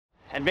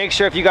And make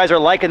sure if you guys are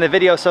liking the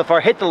video so far,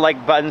 hit the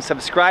like button,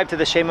 subscribe to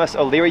the Shamus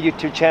O'Leary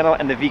YouTube channel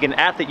and the Vegan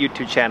Athlete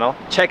YouTube channel.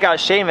 Check out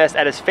Shamus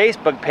at his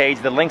Facebook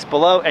page, the link's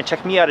below, and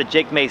check me out at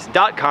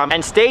jakemace.com.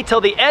 And stay till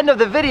the end of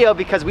the video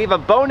because we have a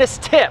bonus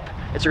tip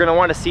that you're gonna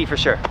wanna see for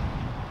sure.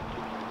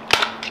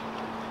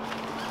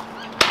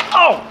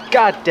 Oh,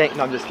 god dang,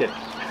 no, I'm just kidding.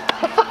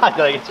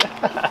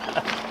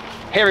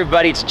 Hey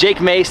everybody, it's Jake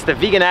Mace, the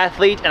Vegan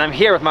Athlete, and I'm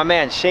here with my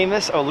man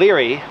Shamus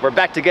O'Leary. We're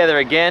back together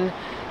again,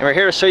 and we're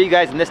here to show you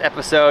guys in this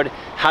episode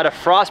how to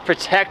frost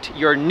protect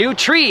your new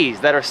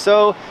trees that are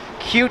so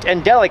cute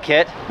and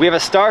delicate. We have a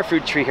star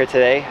fruit tree here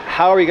today.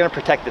 How are we gonna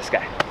protect this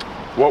guy?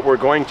 What we're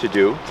going to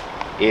do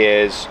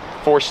is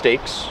 4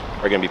 stakes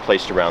are gonna be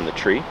placed around the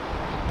tree,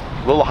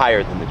 a little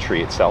higher than the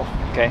tree itself,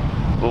 Okay.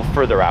 a little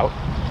further out,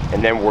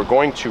 and then we're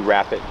going to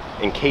wrap it,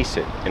 encase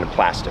it in a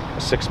plastic, a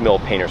 6mm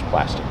painter's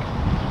plastic.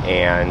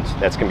 And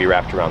that's gonna be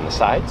wrapped around the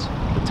sides,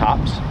 the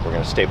tops, we're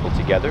gonna staple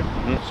together.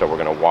 So we're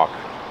gonna walk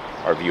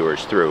our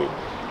viewers through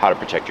how to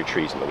protect your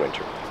trees in the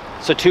winter.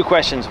 So 2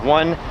 questions.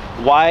 One,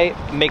 why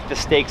make the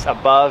stakes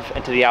above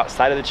and to the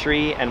outside of the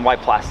tree, and why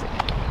plastic?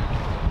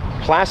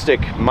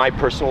 Plastic, my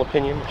personal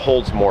opinion,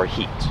 holds more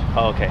heat.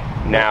 Oh, okay.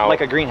 Now,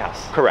 like a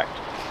greenhouse. Correct.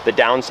 The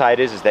downside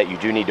is that you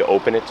do need to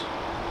open it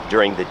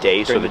during the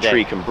day so the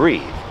tree can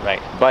breathe.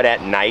 Right. But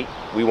at night,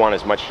 we want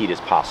as much heat as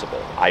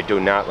possible. I do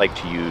not like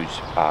to use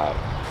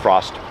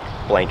frost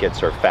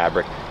blankets or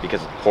fabric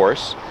because it's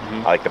porous.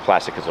 I like the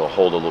plastic because it'll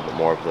hold a little bit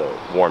more of the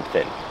warmth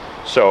in.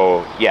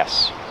 So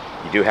yes,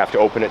 you do have to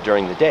open it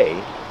during the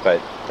day, but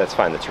that's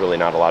fine. That's really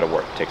not a lot of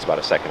work. It takes about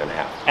 1.5 seconds.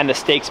 And the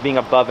stakes being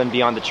above and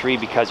beyond the tree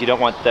because you don't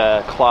want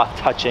the cloth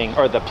touching,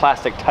 or the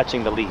plastic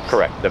touching the leaves.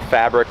 Correct. The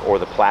fabric or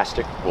the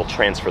plastic will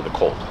transfer the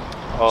cold.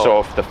 Oh. So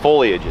if the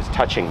foliage is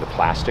touching the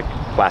plastic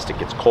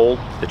gets cold,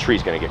 the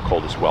tree's gonna get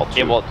cold as well too.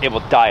 It will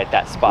die at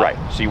that spot. Right,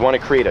 so you wanna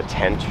create a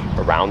tent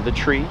around the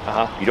tree.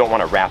 You don't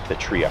wanna wrap the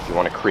tree up. You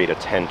wanna create a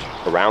tent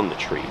around the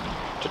tree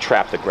to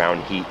trap the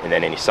ground heat and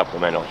then any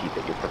supplemental heat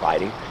that you're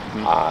providing.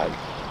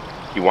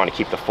 You wanna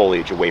keep the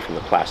foliage away from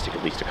the plastic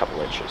at least a couple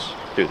inches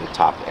through the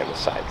top and the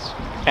sides.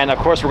 And of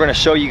course, we're gonna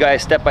show you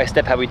guys step by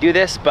step how we do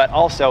this, but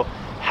also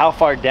how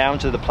far down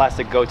should the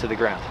plastic go to the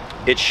ground?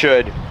 It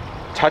should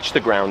touch the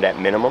ground at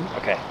minimum.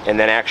 Okay. And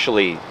then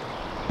actually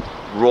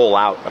roll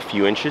out a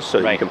few inches so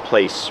that Right. you can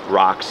place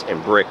rocks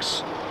and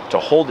bricks to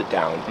hold it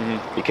down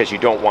because you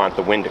don't want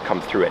the wind to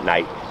come through at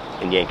night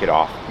and yank it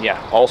off. Yeah.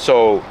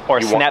 Also, Or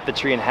snap the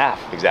tree in half.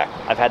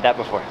 Exactly. I've had that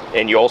before.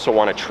 And you also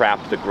want to trap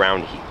the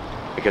ground heat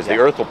because the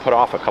earth will put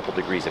off a couple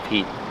degrees of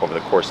heat over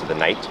the course of the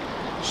night.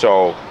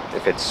 So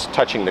if it's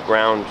touching the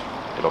ground,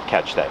 it'll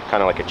catch that,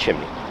 kind of like a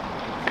chimney.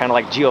 Kind of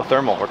like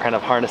geothermal. We're kind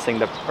of harnessing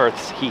the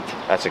Earth's heat.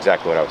 That's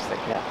exactly what I was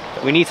thinking. Yeah.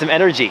 We need some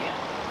energy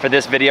for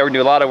this video. We're gonna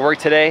do a lot of work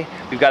today.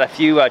 We've got a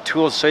few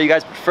tools to show you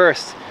guys, but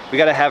first, we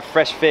gotta have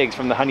fresh figs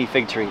from the honey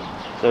fig tree.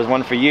 So there's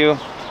one for you,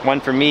 one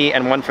for me,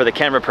 and one for the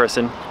camera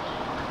person.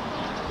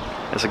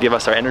 This will give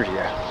us our energy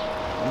there.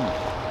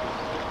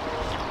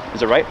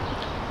 Is it right?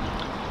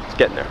 It's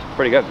getting there.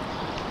 Pretty good.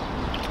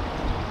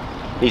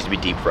 Needs to be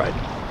deep fried.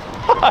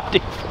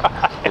 Deep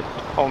fried.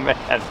 Oh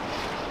man.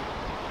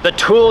 The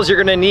tools you're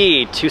gonna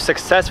need to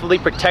successfully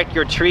protect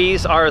your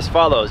trees are as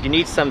follows. You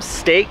need some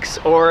stakes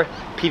or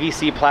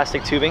PVC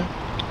plastic tubing.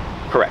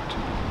 Correct.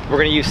 We're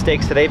gonna use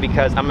stakes today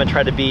because I'm gonna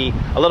try to be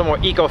a little more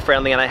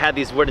eco-friendly, and I had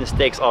these wooden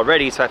stakes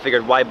already, so I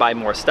figured why buy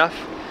more stuff.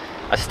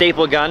 A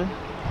staple gun,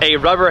 a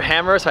rubber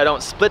hammer so I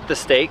don't split the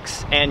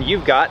stakes, and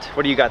you've got,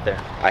 what do you got there?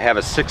 I have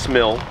a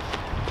 6mm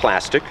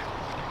plastic.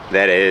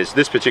 That is,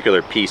 this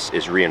particular piece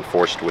is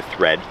reinforced with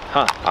thread.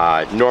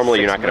 Normally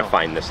you're not going to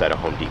find this at a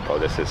Home Depot.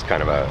 This is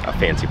kind of a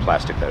fancy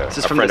plastic that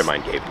a friend of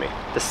mine gave me.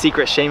 The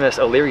secret Shamus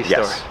O'Leary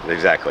store. Yes,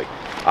 exactly.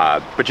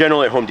 But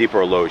generally at Home Depot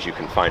or Lowe's you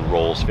can find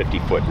rolls,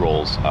 50-foot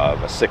rolls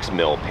of a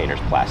 6mm painter's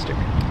plastic.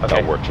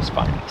 That'll work just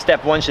fine.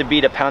 Step 1 should be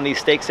to pound these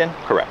stakes in?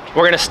 Correct.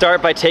 We're going to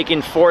start by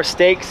taking 4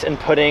 stakes and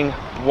putting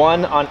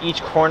 1 on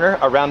each corner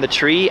around the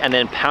tree and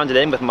then pound it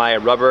in with my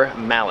rubber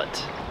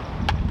mallet.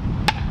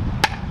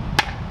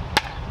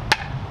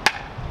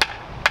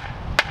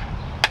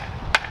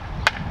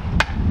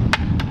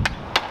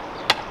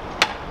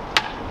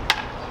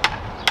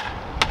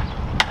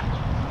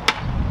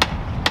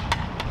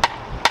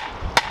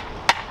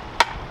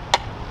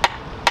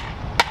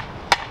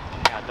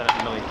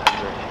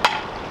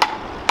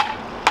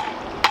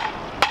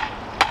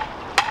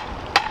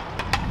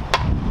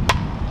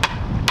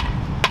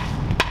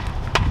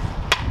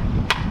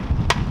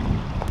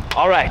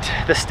 All right,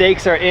 the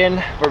stakes are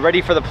in. We're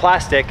ready for the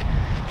plastic.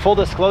 Full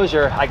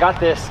disclosure, I got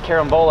this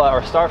carambola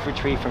or starfruit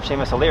tree from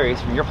Shamus O'Leary's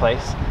from your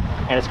place,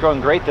 and it's growing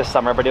great this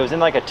summer, but it was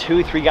in like a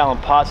 2-3 gallon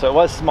pot, so it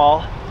was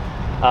small,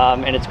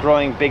 and it's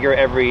growing bigger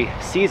every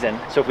season.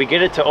 So if we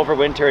get it to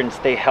overwinter and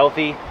stay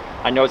healthy,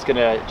 I know it's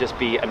gonna just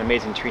be an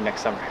amazing tree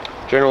next summer.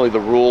 Generally the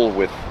rule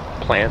with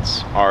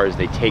plants is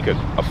they take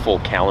a full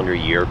calendar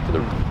year for the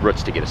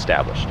roots to get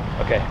established.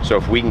 Okay. So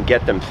if we can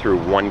get them through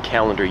 1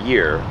 calendar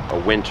year, a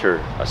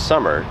winter, a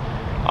summer,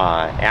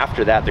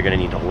 After that, they're going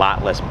to need a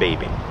lot less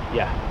babying.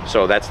 Yeah.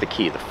 So that's the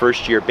key. The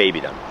first year, baby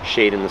them.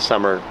 Shade in the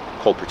summer,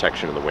 cold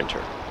protection in the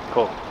winter.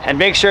 Cool. And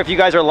make sure if you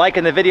guys are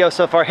liking the video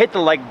so far, hit the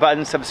like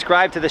button,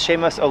 subscribe to the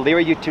Shamus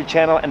O'Leary YouTube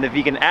channel and the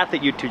Vegan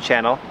Athlete YouTube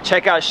channel.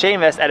 Check out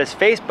Shamus at his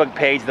Facebook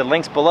page, the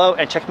link's below,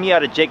 and check me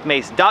out at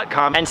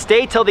jakemace.com. And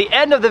stay till the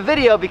end of the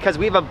video because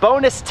we have a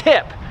bonus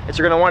tip that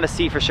you're gonna wanna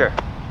see for sure.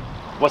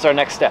 What's our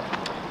next step?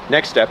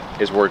 Next step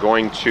is we're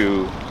going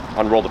to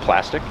unroll the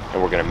plastic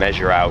and we're gonna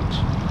measure out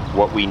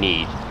what we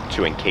need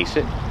to encase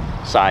it,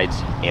 sides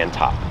and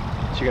top.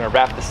 So you're gonna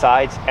wrap the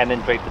sides and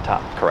then drape the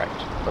top. Correct.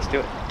 Let's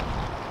do it.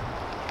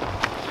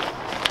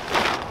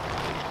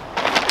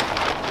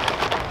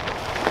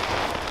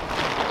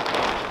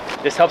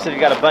 This helps if you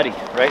got a buddy,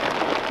 right?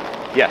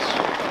 Yes,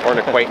 or an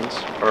acquaintance,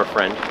 or a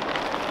friend,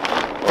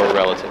 or a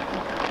relative.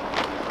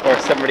 Or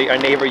somebody, a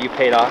neighbor you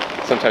paid off.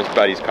 Sometimes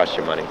buddies cost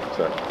you money,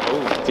 so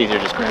it's easier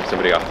to just grab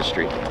somebody off the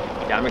street.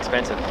 Yeah, I'm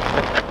expensive.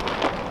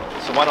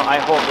 So why don't I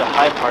hold the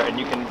high part and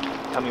you can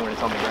tell me when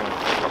it's on the ground.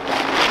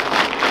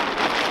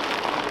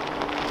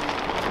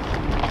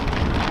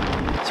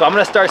 So I'm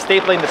gonna start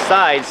stapling the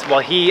sides while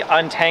he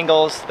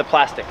untangles the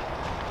plastic.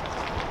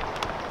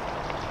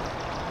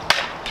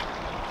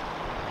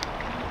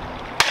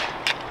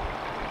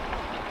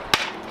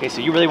 Okay, so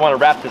you really want to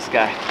wrap this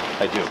guy.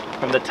 I do.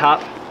 From the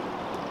top,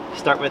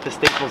 start with the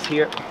staples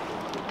here,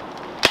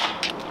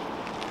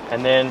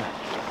 and then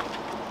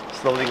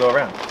slowly go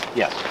around.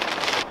 Yes.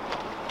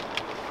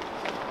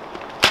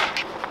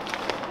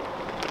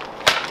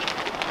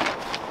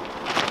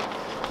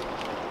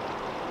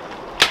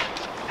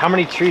 How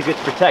many trees we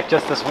have to protect?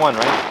 Just this one,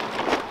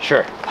 right?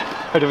 Sure.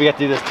 Or do we have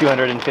to do this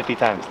 250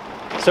 times?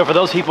 So for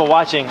those people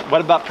watching,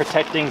 what about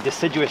protecting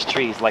deciduous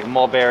trees like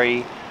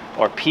mulberry,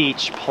 or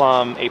peach,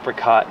 plum,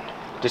 apricot?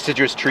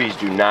 Deciduous trees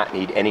do not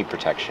need any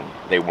protection.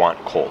 They want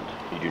cold.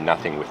 You do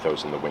nothing with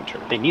those in the winter.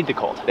 They need the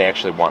cold. They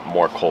actually want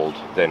more cold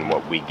than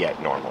what we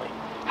get normally.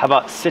 How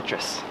about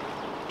citrus?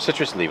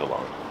 Citrus, leave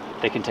alone.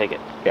 They can take it.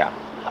 Yeah.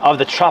 Of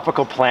the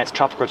tropical plants,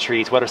 tropical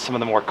trees, what are some of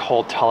the more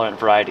cold tolerant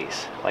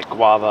varieties? Like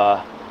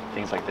guava,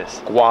 things like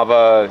this.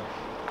 Guava,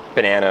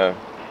 banana,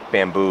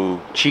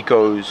 bamboo,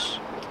 chicos,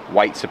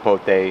 white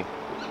sapote,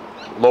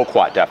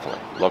 loquat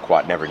definitely.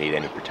 Loquat never need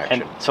any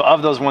protection. And so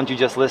of those ones you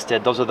just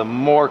listed, those are the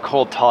more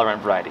cold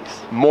tolerant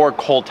varieties. More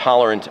cold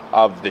tolerant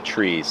of the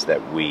trees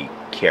that we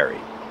carry,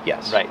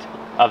 yes. Right,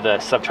 of the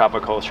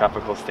subtropicals,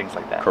 tropicals, things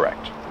like that.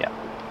 Correct. Yeah,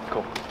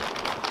 cool.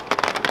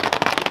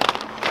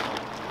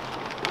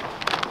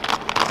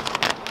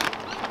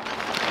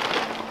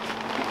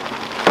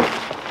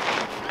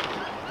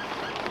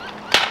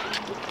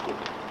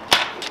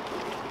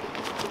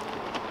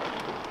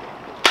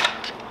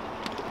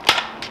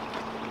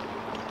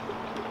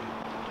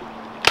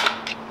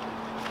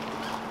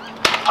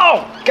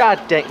 Oh,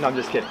 god dang, no, I'm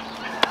just kidding.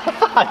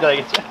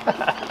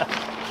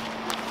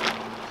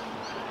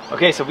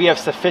 Okay, so we have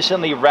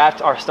sufficiently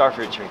wrapped our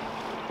starfruit tree.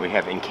 We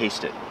have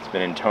encased it. It's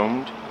been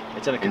entombed.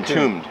 It's in a cocoon.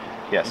 Entombed,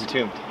 yes.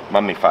 Entombed.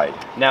 Mummified.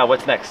 Now,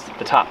 what's next?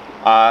 The top.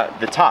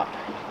 The top.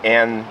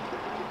 And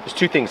there's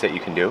two things that you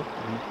can do.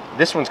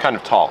 This one's kind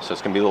of tall, so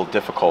it's going to be a little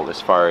difficult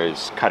as far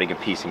as cutting a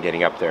piece and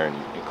getting up there and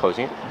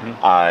closing it.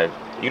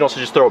 You can also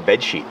just throw a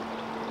bed sheet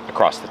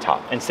across the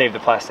top. And save the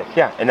plastic.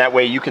 Yeah, and that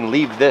way you can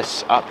leave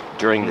this up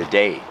during the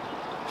day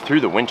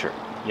through the winter.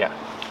 Yeah.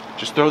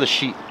 Just throw the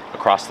sheet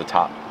across the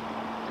top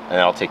and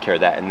that'll take care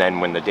of that. And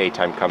then when the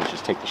daytime comes,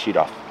 just take the sheet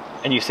off.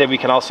 And you said we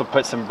can also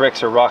put some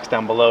bricks or rocks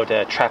down below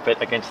to trap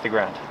it against the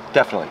ground.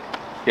 Definitely,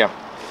 yeah.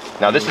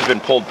 Now this has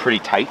been pulled pretty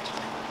tight,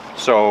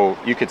 so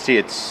you can see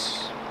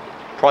it's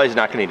probably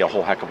not gonna need a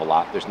whole heck of a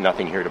lot. There's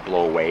nothing here to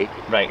blow away,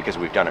 right? Because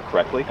we've done it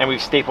correctly. And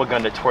we've staple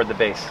gunned it toward the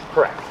base.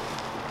 Correct.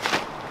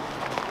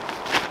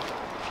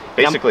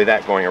 Basically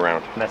that going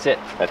around. And that's it.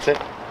 That's it.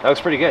 That looks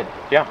pretty good.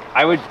 Yeah.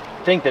 I would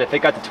think that if it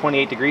got to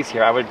 28 degrees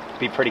here, I would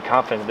be pretty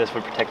confident that this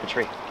would protect the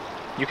tree.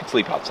 You can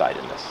sleep outside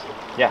in this.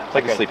 Yeah. It's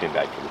like a sleeping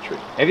bag for the tree.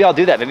 Maybe I'll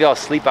do that. Maybe I'll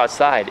sleep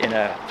outside in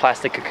a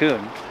plastic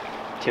cocoon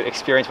to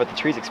experience what the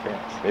trees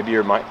experience. Maybe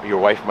your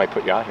wife might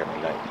put you out here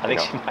one night. I think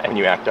she might. When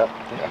you act up.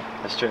 Yeah,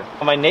 that's true.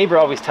 Well, my neighbor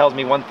always tells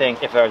me one thing: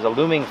 if there's a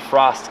looming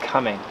frost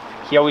coming,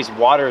 he always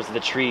waters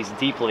the trees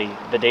deeply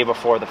the day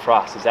before the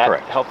frost. Is that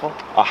correct? Helpful?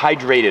 A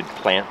hydrated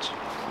plant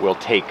will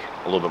take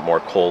a little bit more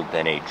cold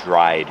than a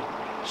dried,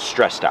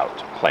 stressed out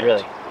plant.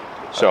 Really?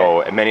 So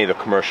okay. at many of the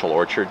commercial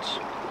orchards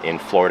in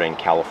Florida and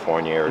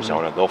California,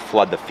 Arizona, they'll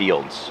flood the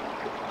fields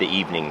the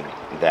evening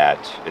that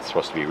it's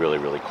supposed to be really,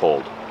 really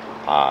cold.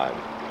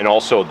 And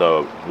also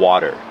the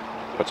water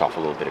puts off a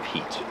little bit of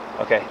heat.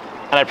 Okay.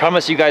 And I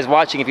promise you guys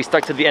watching, if you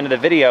stuck to the end of the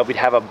video, we'd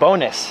have a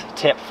bonus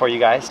tip for you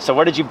guys. So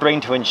what did you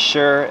bring to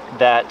ensure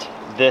that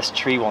this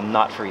tree will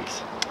not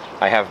freeze?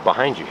 I have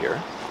behind you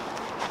here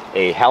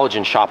a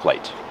halogen shop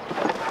light.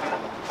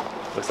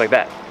 Looks like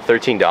that.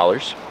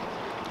 $13.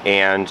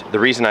 And the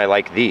reason I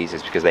like these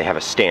is because they have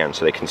a stand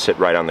so they can sit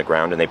right on the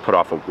ground and they put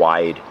off a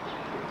wide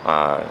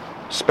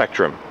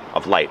spectrum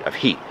of light, of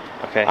heat.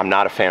 Okay. I'm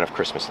not a fan of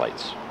Christmas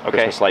lights. Okay.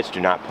 Christmas lights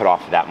do not put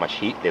off that much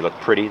heat. They look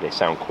pretty, they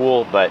sound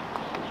cool, but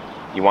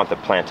You want the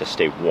plant to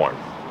stay warm.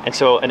 And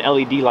so an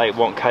LED light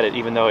won't cut it,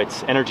 even though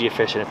it's energy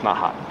efficient, it's not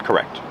hot.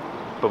 Correct.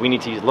 But we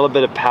need to use a little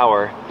bit of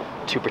power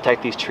to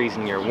protect these trees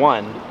in year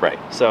 1. Right.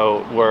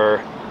 So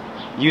we're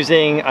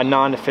using a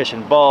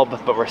non-efficient bulb,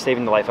 but we're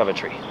saving the life of a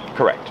tree.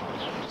 Correct.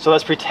 So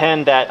let's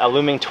pretend that a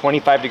looming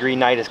 25-degree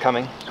night is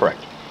coming. Correct.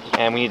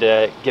 And we need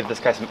to give this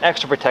guy some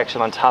extra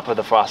protection on top of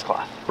the frost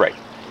cloth. Right.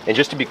 And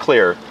just to be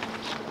clear,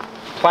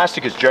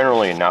 plastic is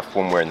generally enough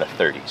when we're in the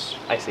 30s.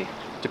 I see.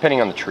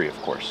 Depending on the tree,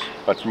 of course.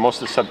 But for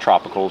most of the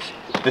subtropicals,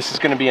 this is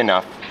going to be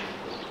enough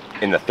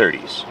in the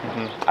 30s.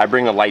 I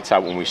bring the lights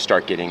out when we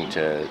start getting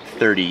to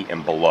 30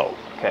 and below.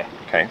 Okay.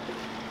 Okay?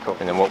 Cool.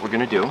 And then what we're going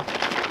to do,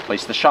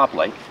 place the shop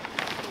light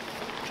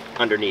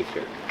underneath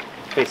here.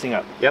 Facing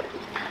up. Yep.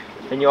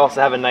 Then you also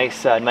have a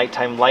nice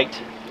nighttime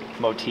light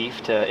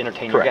motif to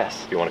entertain your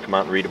guests. If you want to come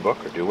out and read a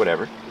book or do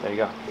whatever. There you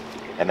go.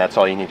 And that's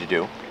all you need to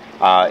do.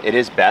 It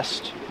is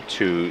best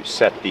to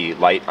set the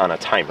light on a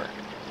timer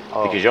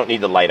because you don't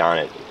need the light on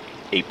at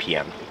 8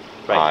 p.m.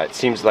 Right. It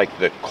seems like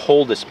the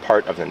coldest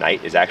part of the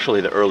night is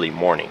actually the early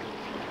morning.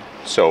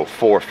 So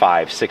 4,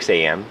 5, 6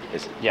 a.m.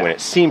 is when it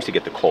seems to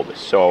get the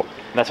coldest. So and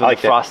that's when the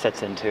frost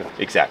sets in too.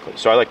 Exactly.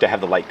 So I like to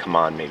have the light come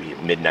on maybe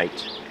at midnight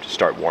to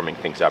start warming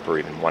things up, or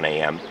even 1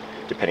 a.m.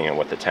 depending on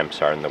what the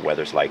temps are and the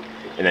weather's like,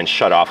 and then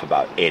shut off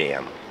about 8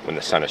 a.m. when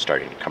the sun is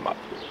starting to come up.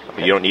 Okay.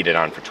 But you don't need it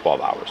on for 12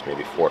 hours,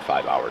 maybe 4 or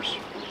 5 hours.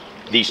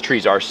 These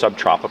trees are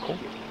subtropical,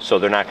 so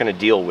they're not going to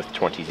deal with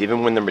 20s.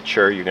 Even when they're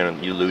mature,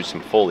 you lose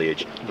some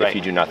foliage if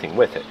you do nothing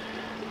with it.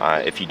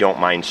 If you don't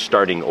mind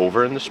starting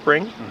over in the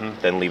spring,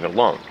 then leave it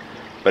alone.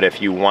 But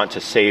if you want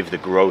to save the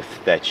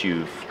growth that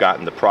you've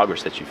gotten, the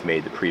progress that you've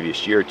made the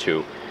previous year or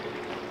two,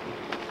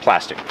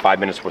 plastic, 5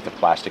 minutes worth of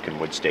plastic and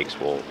wood stakes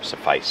will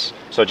suffice.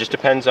 So it just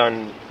depends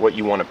on what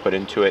you want to put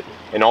into it,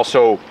 and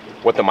also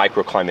what the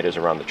microclimate is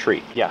around the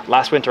tree. Yeah,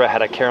 last winter I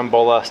had a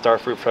carambola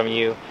starfruit from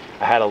you,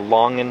 I had a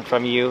longan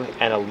from you,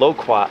 and a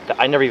loquat that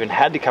I never even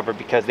had to cover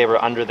because they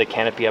were under the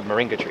canopy of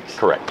moringa trees.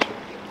 Correct.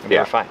 And they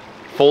were fine.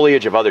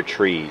 Foliage of other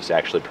trees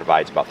actually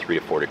provides about 3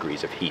 to 4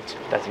 degrees of heat.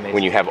 That's amazing.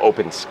 When you have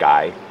open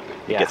sky,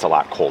 it gets a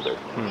lot colder.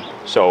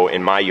 So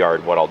in my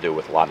yard, what I'll do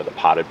with a lot of the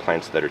potted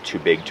plants that are too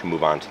big to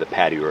move onto the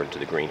patio or into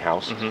the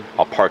greenhouse,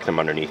 I'll park them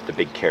underneath the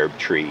big carob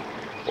tree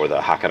or the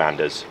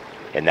jacarandas,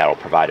 and that'll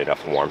provide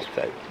enough warmth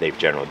that they've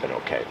generally been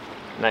okay.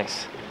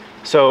 Nice.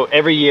 So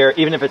every year,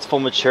 even if it's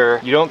full mature,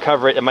 you don't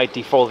cover it, it might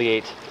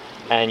defoliate,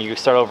 and you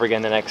start over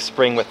again the next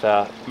spring with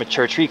a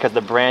mature tree because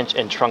the branch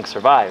and trunk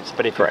survives.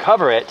 But if you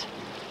cover it,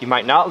 you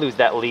might not lose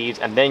that leaves,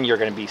 and then you're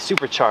going to be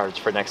supercharged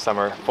for next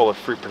summer, full of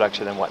fruit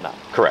production and whatnot.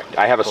 Correct.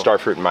 I have a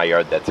starfruit in my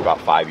yard that's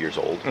about 5 years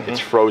old. It's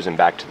frozen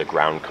back to the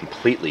ground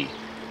completely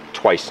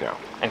twice now.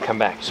 And come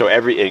back. So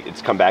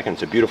it's come back and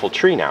it's a beautiful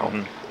tree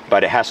now,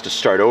 but it has to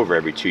start over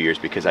every 2 years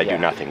because I do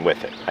nothing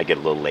with it. I get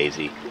a little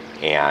lazy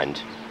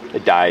and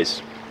it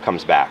dies,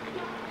 comes back.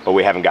 But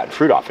we haven't gotten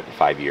fruit off it in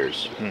 5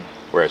 years,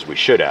 whereas we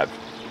should have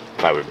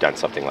if I would have done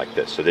something like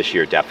this. So this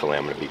year, definitely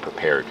I'm going to be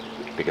prepared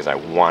because I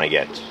want to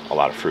get a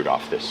lot of fruit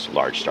off this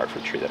large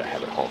starfruit tree that I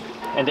have at home.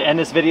 And to end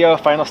this video,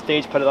 final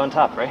stage, put it on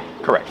top, right?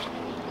 Correct.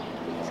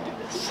 Let's do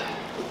this.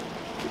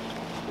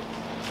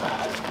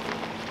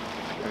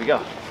 Here we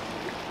go.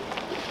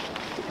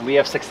 And we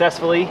have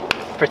successfully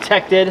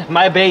protected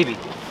my baby.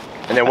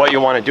 And then what you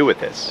want to do with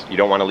this, you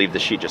don't want to leave the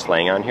sheet just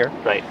laying on here.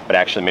 Right. But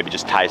actually maybe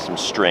just tie some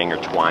string or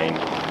twine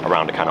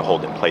around to kind of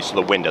hold it in place so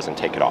the wind doesn't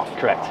take it off.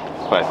 Correct.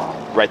 But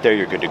right there,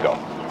 you're good to go.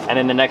 And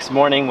then the next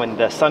morning when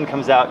the sun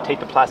comes out, take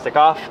the plastic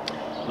off,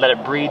 let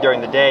it breathe during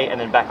the day, and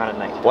then back on at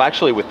night. Well,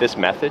 actually, with this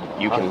method,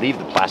 you can leave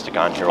the plastic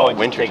on here all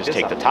winter, just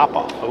take the top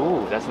off.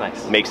 Ooh, that's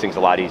nice. Makes things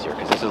a lot easier,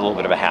 because this is a little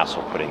bit of a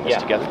hassle putting this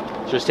together.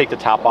 So just take the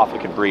top off,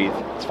 it can breathe.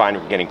 It's fine,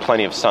 we're getting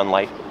plenty of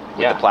sunlight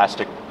with the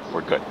plastic,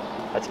 we're good.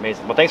 That's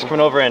amazing. Well, thanks for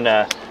coming over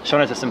and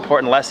showing us this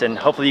important lesson.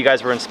 Hopefully you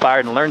guys were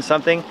inspired and learned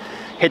something.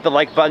 Hit the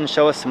like button,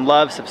 show us some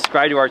love,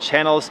 subscribe to our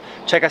channels,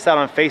 check us out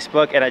on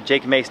Facebook and at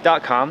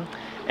jakemace.com.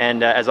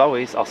 And as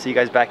always, I'll see you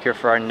guys back here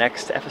for our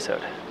next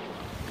episode.